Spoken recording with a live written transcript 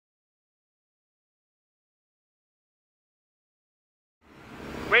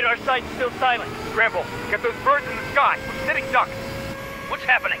Radar site's still silent. Scramble. Get those birds in the sky. We're sitting ducks. What's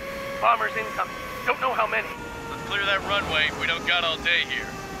happening? Bombers incoming. Don't know how many. Let's clear that runway. We don't got all day here.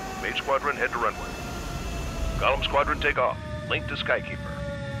 Mage Squadron, head to runway. Column Squadron, take off. Link to Skykeeper.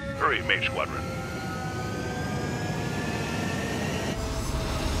 Hurry, Mage Squadron.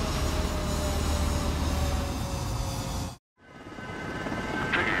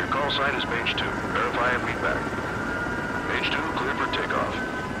 Trigger, your call sign is Mage 2. Verify and read back. Mage 2, cleared for takeoff.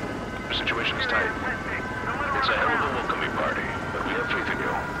 The situation is tight. It's a hell of a welcoming party, but we have faith in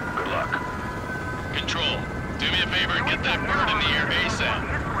you. Good luck. Control, do me a favor and get that bird in the air ASAP.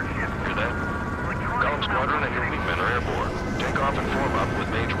 Hear that? Column Squadron and your wingmen are airborne. Take off and form up with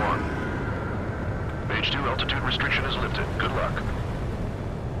Mage 1. Mage 2, altitude restriction is lifted. Good luck.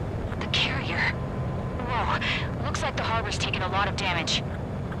 The carrier. Whoa, looks like the harbor's taken a lot of damage.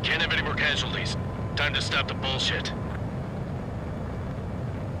 Can't have any more casualties. Time to stop the bullshit.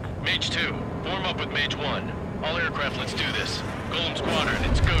 Mage 2, form up with Mage 1. All aircraft, let's do this. Golem Squadron,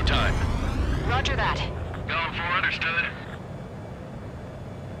 it's go time. Roger that. Golem 4, understood.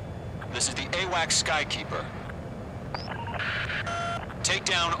 This is the AWAC Skykeeper. Take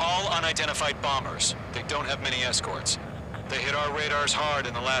down all unidentified bombers. They don't have many escorts. They hit our radars hard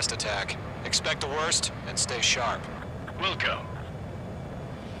in the last attack. Expect the worst and stay sharp. Wilco.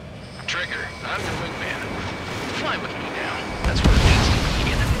 Trigger, I'm your wingman. Fly with me now. That's what it means to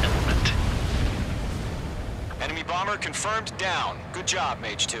be in an element. Enemy bomber confirmed down. Good job,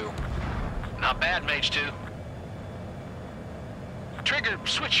 Mage 2. Not bad, Mage 2. Trigger,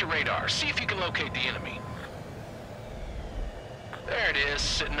 switch your radar. See if you can locate the enemy. There it is,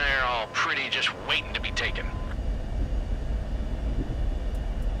 sitting there all pretty, just waiting to be taken.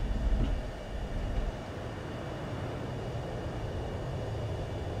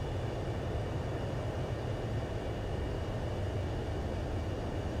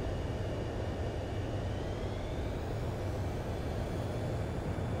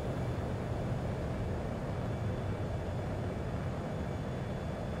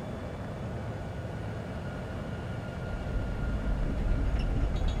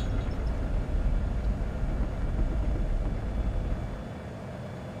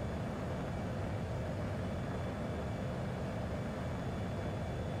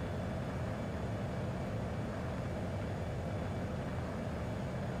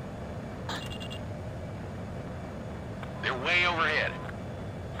 They're way overhead.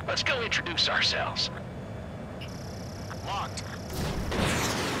 Let's go introduce ourselves. Locked.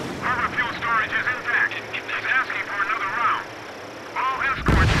 Harbor fuel storage is intact. He's asking for another round. All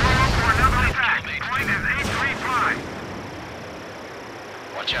escorts roll up for another attack. Point is 835.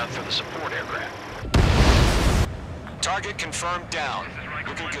 Watch out for the support aircraft. Target confirmed down.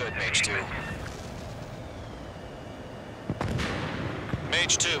 Looking good, Mage 2.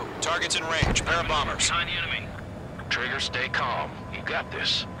 Mage 2, target's in range. Pair of bombers. Behind the enemy. Trigger, stay calm. You got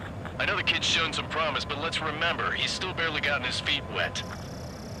this. I know the kid's shown some promise, but let's remember, he's still barely gotten his feet wet.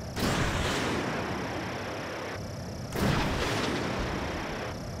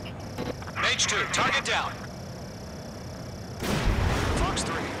 Mage 2, target down. Fox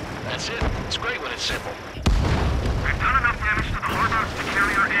 3. That's it. It's great when it's simple. We've done enough damage to the harbor, the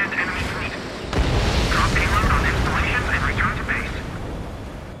carrier, and enemy fleet. Drop payload on installations and return to base.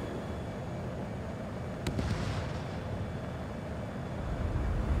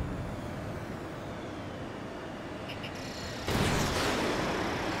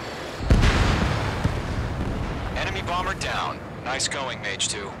 Enemy bomber down. Nice going, Mage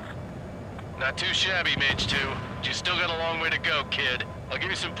 2. Not too shabby, Mage 2. But you still got a long way to go, kid. I'll give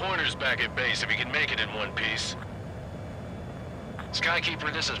you some pointers back at base if you can make it in one piece.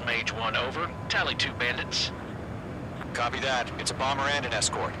 Skykeeper, this is Mage 1, over. Tally 2 bandits. Copy that. It's a bomber and an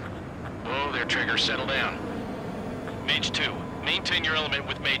escort. Whoa there, Trigger. Settle down. Mage 2, maintain your element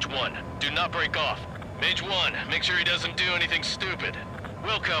with Mage 1. Do not break off. Mage 1, make sure he doesn't do anything stupid.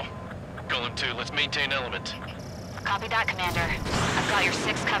 Wilco. Golem 2, let's maintain element. Copy that, Commander. I've got your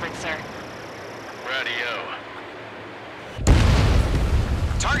 6 covered, sir. Radio.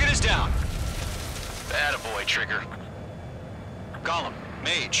 Target is down. Attaboy, Trigger. Column,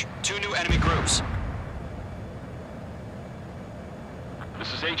 Mage, 2 new enemy groups.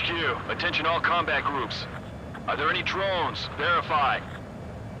 This is HQ. Attention all combat groups. Are there any drones? Verify.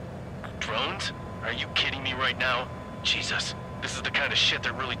 Drones? Are you kidding me right now? Jesus, this is the kind of shit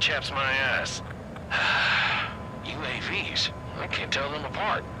that really chaps my ass. UAVs? I can't tell them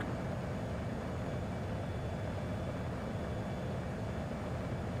apart.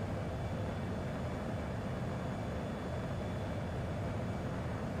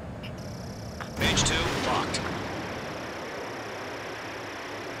 Mage 2, locked.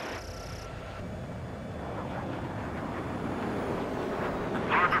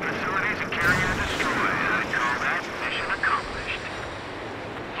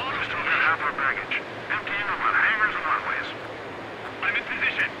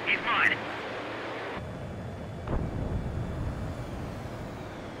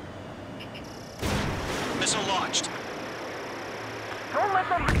 Don't let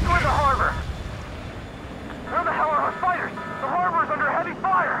them destroy the harbor! Where the hell are our fighters? The harbor's under heavy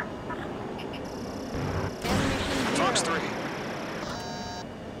fire! Fox 3.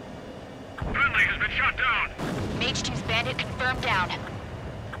 Friendly has been shot down. Mage 2's bandit confirmed down.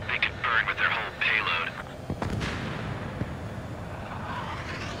 They could burn with their whole payload.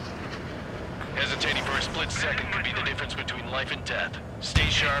 Hesitating for a split second could be the difference between life and death. Stay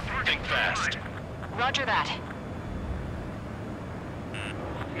sharp, think fast. Roger that.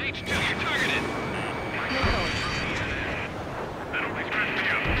 H2, you're targeted. That'll be stressed to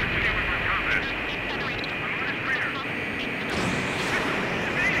you. Continue with your combat.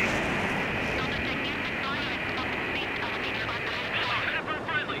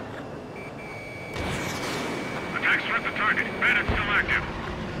 Attack struck the target. Bandit's still active.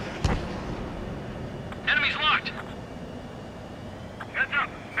 Enemy's locked. Heads up.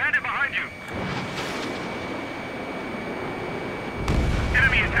 Bandit behind you.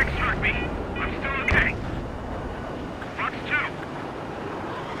 Enemy attack struck me. I'm still okay. Fox 2.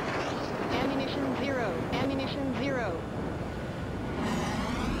 Ammunition 0. Ammunition 0.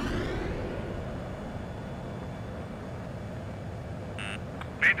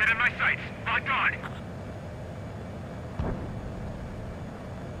 Bandit in my sights. Locked on.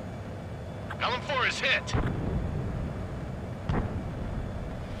 Column 4 is hit.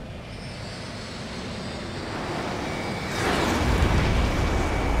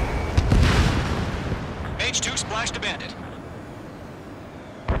 Mage 2 splashed a bandit.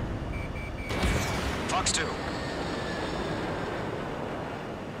 Fox 2.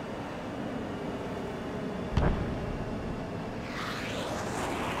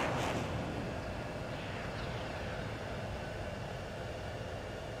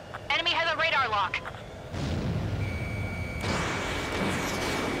 Enemy has a radar lock.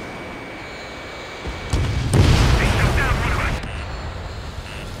 They shot down one of us.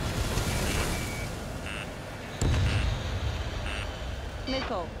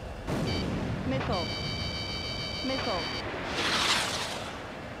 Missile. Missile. Missile.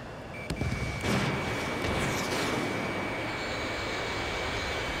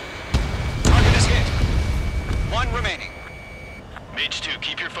 Target is hit. One remaining. Mage 2,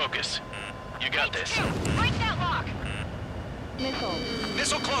 keep your focus. You got this. Break that lock. Missile.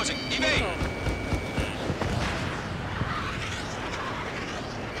 Missile closing. Evade. Missile.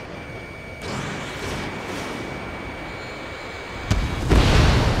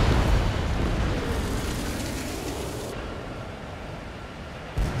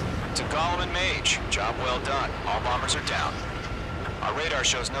 To Gollum and Mage. Job well done. All bombers are down. Our radar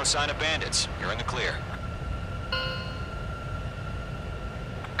shows no sign of bandits. You're in the clear.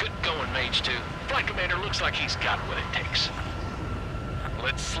 Good going, Mage 2. Flight Commander looks like he's got what it takes.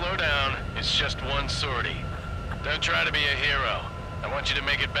 Let's slow down. It's just one sortie. Don't try to be a hero. I want you to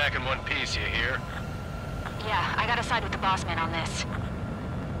make it back in one piece, you hear? Yeah, I gotta side with the boss man on this.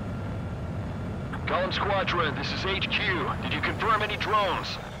 Column Squadron, this is HQ. Did you confirm any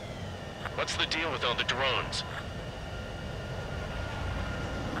drones? What's the deal with all the drones?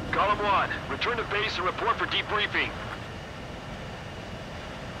 Column 1, return to base and report for debriefing.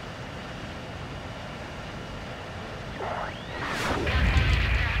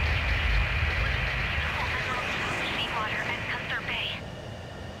 Seawater at Gunther Bay.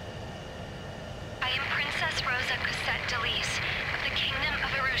 I am Princess Rosa Cosette Delise of the Kingdom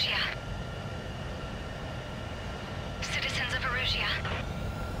of Erusia. Citizens of Erusia.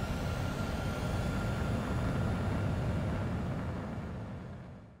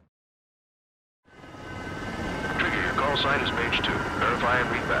 Trigger, your call sign is Mage 2. Verify and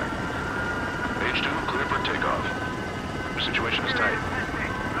read back. Mage 2, clear for takeoff. The situation is tight.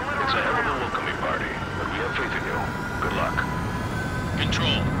 It's a hell of a welcoming party, but we have faith in you. Good luck.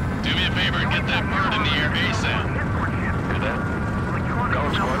 Control, do me a favor and get that bird in the air ASAP. Cadet,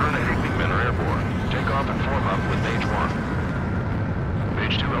 Column Squadron and Wingmen are airborne. Take off and form up with Mage 1.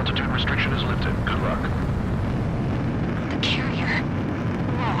 Mage 2, altitude restriction is lifted. Good luck. The carrier.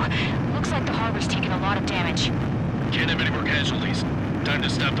 Whoa, looks like the harbor's taken a lot of damage. Can't have any more casualties. Time to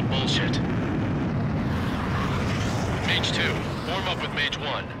stop the bullshit. Mage 2, form up with Mage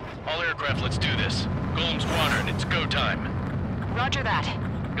 1. All aircraft, let's do this. Golem Squadron, it's go time. Roger that.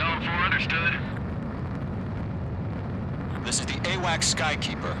 Column 4 understood. This is the AWAC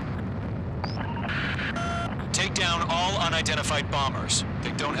Skykeeper. Take down all unidentified bombers.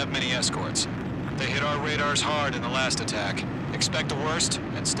 They don't have many escorts. They hit our radars hard in the last attack. Expect the worst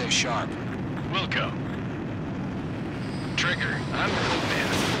and stay sharp. Wilco. Trigger, I'm your old man.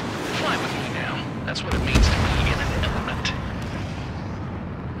 Fly with me now. That's what it means to be in an element.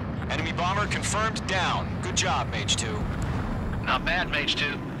 Enemy bomber confirmed down. Good job, Mage 2. Not bad, Mage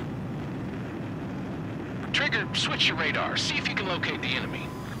 2. Trigger, switch your radar. See if you can locate the enemy.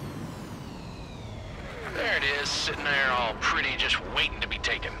 There it is, sitting there all pretty, just waiting to be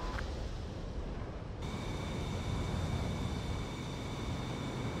taken.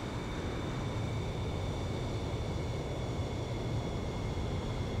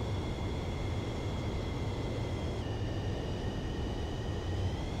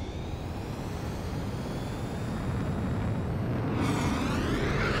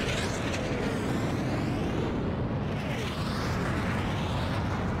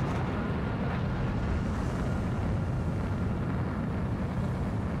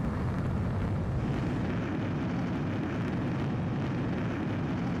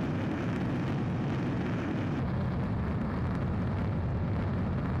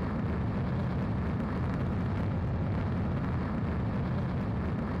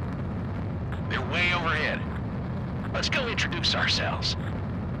 Way overhead. Let's go introduce ourselves.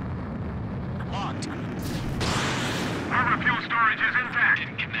 Locked. Harbor fuel storage is intact.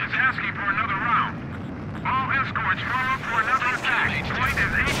 It's asking for another round. All escorts form up for another attack. Point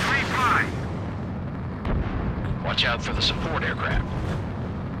is 835. Watch out for the support aircraft.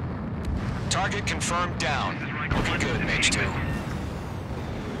 Target confirmed down. Looking good, Mage 2.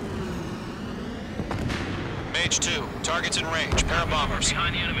 Mage 2, target's in range. Pair of bombers.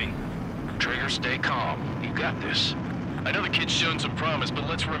 Behind the enemy. Trigger, stay calm. You got this. I know the kid's shown some promise, but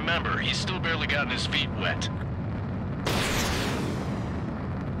let's remember, he's still barely gotten his feet wet.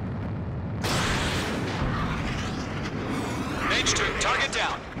 Mage 2, target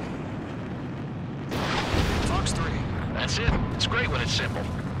down. Fox 3. That's it. It's great when it's simple.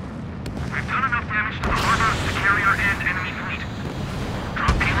 We've done enough damage to the harbor, the carrier, and enemy fleet.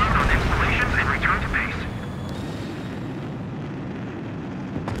 Drop payload on installations and return to base.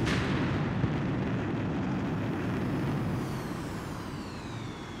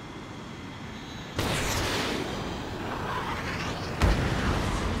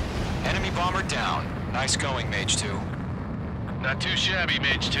 Bomber down. Nice going, Mage 2. Not too shabby,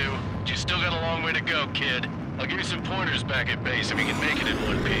 Mage 2. But you still got a long way to go, kid. I'll give you some pointers back at base if you can make it in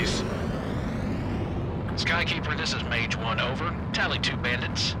one piece. Skykeeper, this is Mage 1, over. Tally 2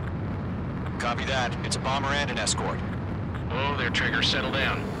 bandits. Copy that. It's a bomber and an escort. Oh, there, Trigger. Settle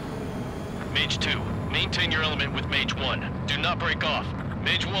down. Mage 2, maintain your element with Mage 1. Do not break off.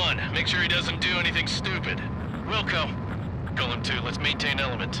 Mage 1, make sure he doesn't do anything stupid. Wilco. Golem 2, let's maintain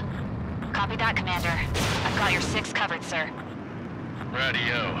element. Copy that, Commander. I've got your 6 covered, sir.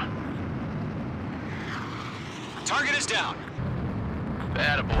 Radio. Target is down.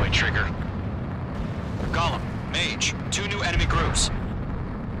 Attaboy, Trigger. Golem, Mage, 2 new enemy groups.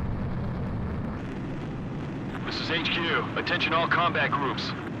 This is HQ. Attention all combat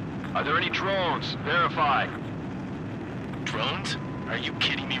groups. Are there any drones? Verify. Drones? Are you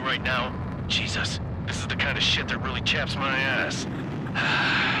kidding me right now? Jesus, this is the kind of shit that really chaps my ass.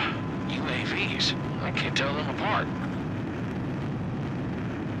 UAVs. I can't tell them apart.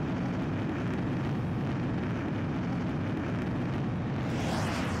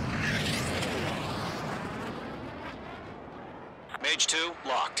 Mage 2,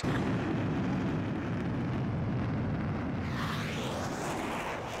 locked.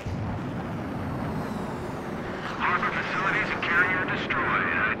 Harbor facilities and carrier destroyed.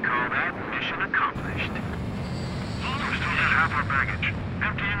 I'd call that mission accomplished. We still got half our baggage.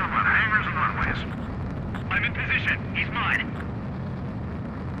 Emptying them on hangars and runways. I'm in position. He's mine.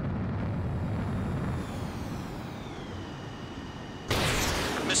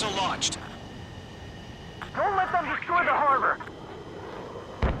 Missile launched. Don't let them destroy the harbor!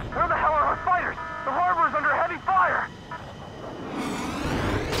 Where the hell are our fighters? The harbor is under heavy fire!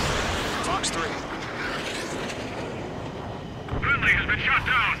 Fox 3. Friendly has been shot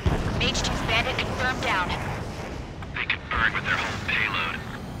down. Mage 2's bandit confirmed down. They could burn with their whole payload.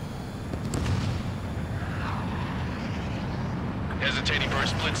 Hesitating for a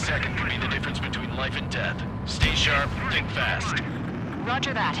split second could be the difference between life and death. Stay sharp, think fast.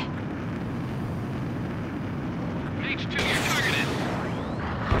 Roger that. Mage 2, you're targeted.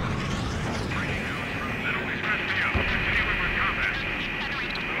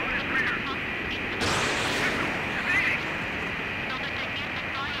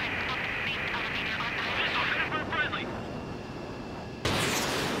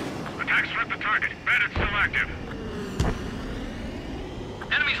 Attack swept the target. Bandit's still active.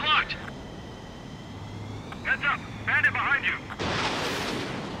 Enemy's locked. Heads up. Bandit behind you.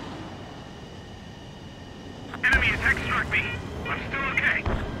 Enemy attack struck me. I'm still okay.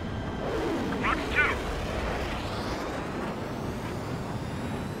 Fox 2.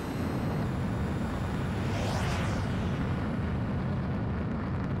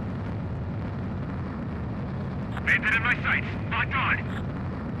 Bandit in my sights. Locked on.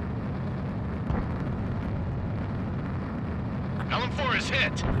 Element 4 is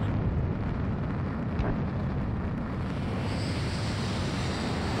hit.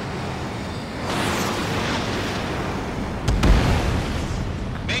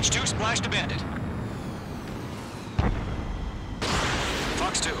 Mage 2 splashed a bandit.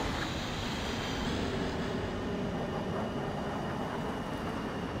 Fox 2.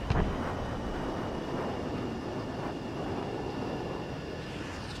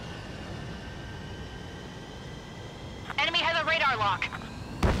 Enemy has a radar lock.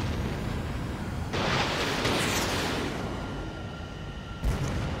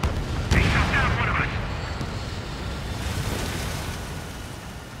 They shot down one of us.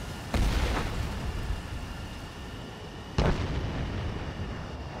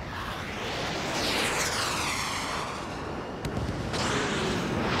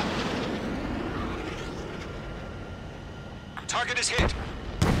 Target is hit.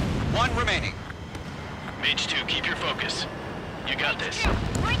 One remaining. Mage 2, keep your focus. You got this.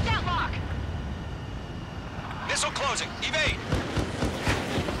 Break that lock. Missile closing. Evade.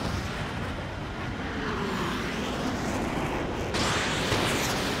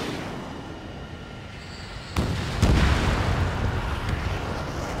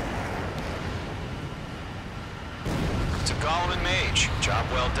 To Golem and Mage. Job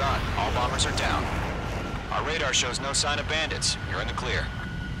well done. All bombers are down. Our radar shows no sign of bandits. You're in the clear.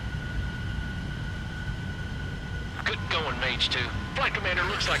 Good going, Mage 2. Flight Commander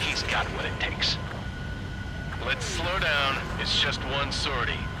looks like he's got what it takes. Let's slow down. It's just one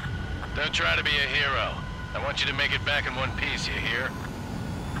sortie. Don't try to be a hero. I want you to make it back in one piece, you hear?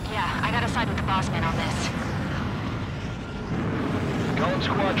 Yeah, I gotta side with the boss man on this. Golem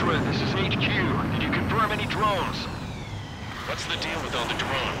Squadron, this is HQ. Did you confirm any drones? What's the deal with all the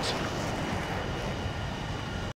drones?